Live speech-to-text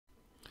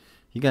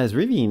You guys,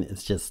 Rivian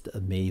is just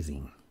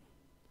amazing.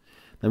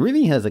 Now,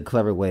 Rivian has a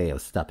clever way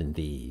of stopping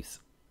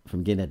thieves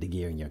from getting at the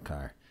gear in your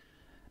car.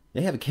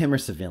 They have a camera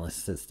surveillance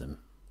system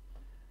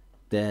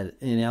that,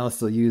 and they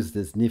also use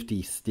this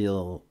nifty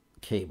steel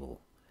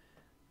cable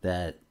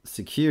that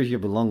secures your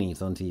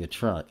belongings onto your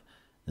truck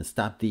and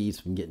stop thieves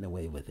from getting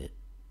away with it.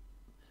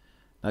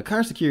 Now,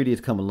 car security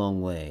has come a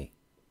long way,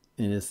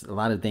 and it's a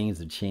lot of things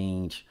have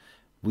changed.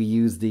 We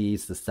use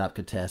these to stop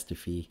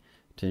catastrophe,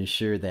 to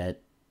ensure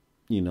that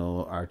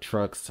our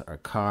trucks, our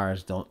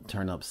cars don't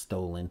turn up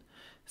stolen.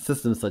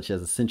 Systems such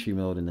as a Sentry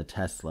mode in the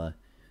Tesla,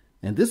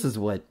 and this is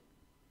what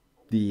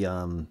the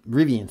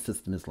Rivian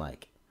system is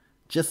like.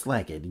 Just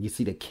like it, you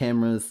see the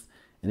cameras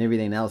and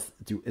everything else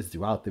is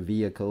throughout the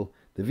vehicle.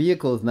 The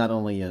vehicle is not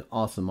only an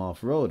awesome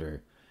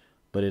off-roader,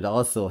 but it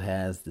also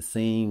has the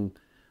same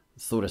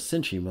sort of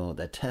Sentry mode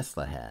that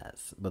Tesla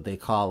has, but they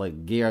call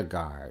it Gear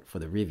Guard for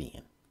the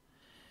Rivian.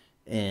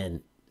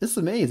 And it's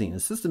amazing. The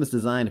system is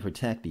designed to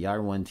protect the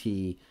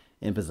R1T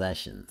in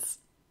possessions.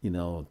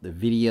 The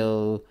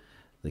video,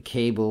 the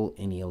cable,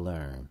 and the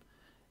alarm.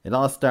 It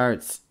all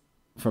starts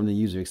from the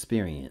user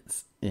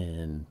experience,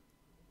 and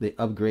they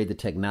upgrade the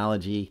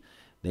technology.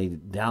 They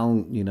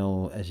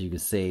as you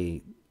could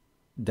say,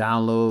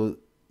 download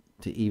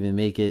to even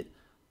make it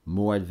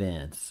more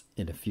advanced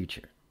in the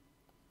future.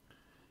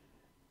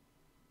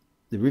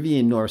 The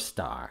Rivian North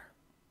Star,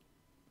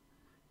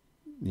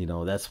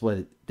 that's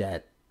what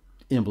that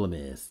emblem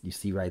is. You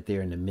see right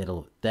there in the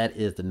middle, that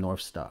is the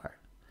North Star.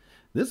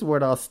 This is where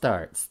it all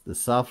starts. The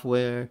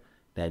software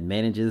that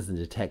manages and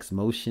detects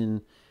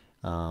motion.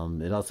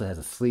 It also has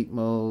a sleep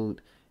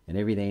mode and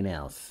everything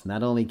else.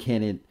 Not only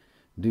can it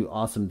do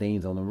awesome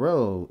things on the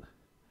road,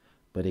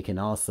 but it can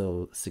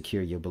also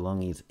secure your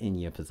belongings in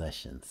your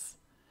possessions.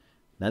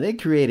 Now, they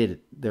created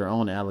their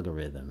own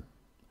algorithm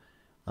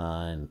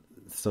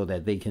so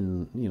that they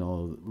can,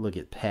 look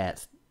at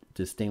pets,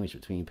 distinguish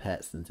between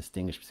pets and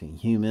distinguish between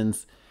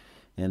humans.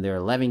 And there are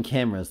 11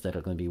 cameras that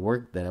are going to be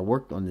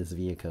worked on this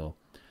vehicle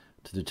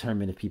to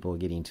determine if people are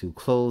getting too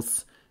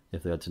close,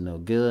 if they're up to no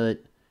good,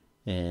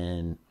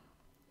 and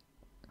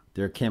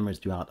there are cameras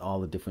throughout all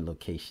the different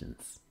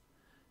locations,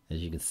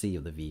 as you can see,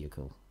 of the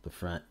vehicle, the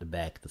front, the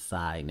back, the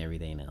side, and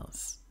everything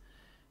else.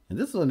 And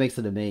this is what makes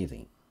it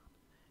amazing.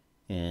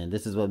 And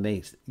this is what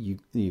makes you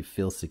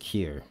feel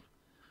secure.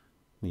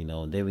 Then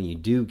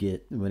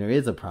when there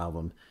is a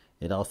problem,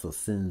 it also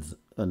sends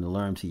an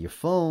alarm to your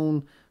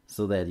phone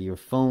so that your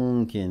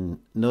phone can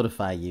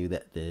notify you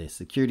that the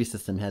security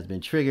system has been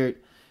triggered,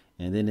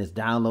 and then it's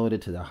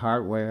downloaded to the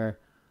hardware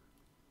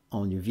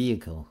on your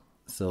vehicle.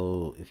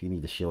 So if you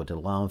need to show it to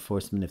law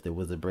enforcement, if there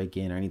was a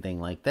break-in or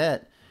anything like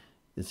that,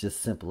 it's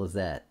just simple as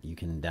that. You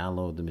can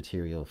download the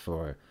material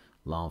for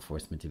law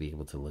enforcement to be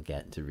able to look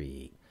at and to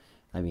read.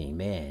 I mean,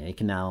 man, it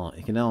can not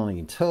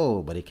only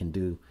tow, but it can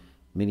do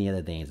many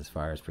other things as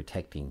far as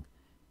protecting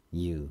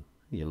you,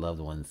 your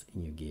loved ones,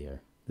 and your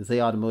gear. This is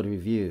Automotive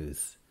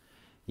Reviews.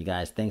 You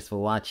guys, thanks for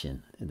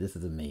watching. This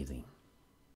is amazing.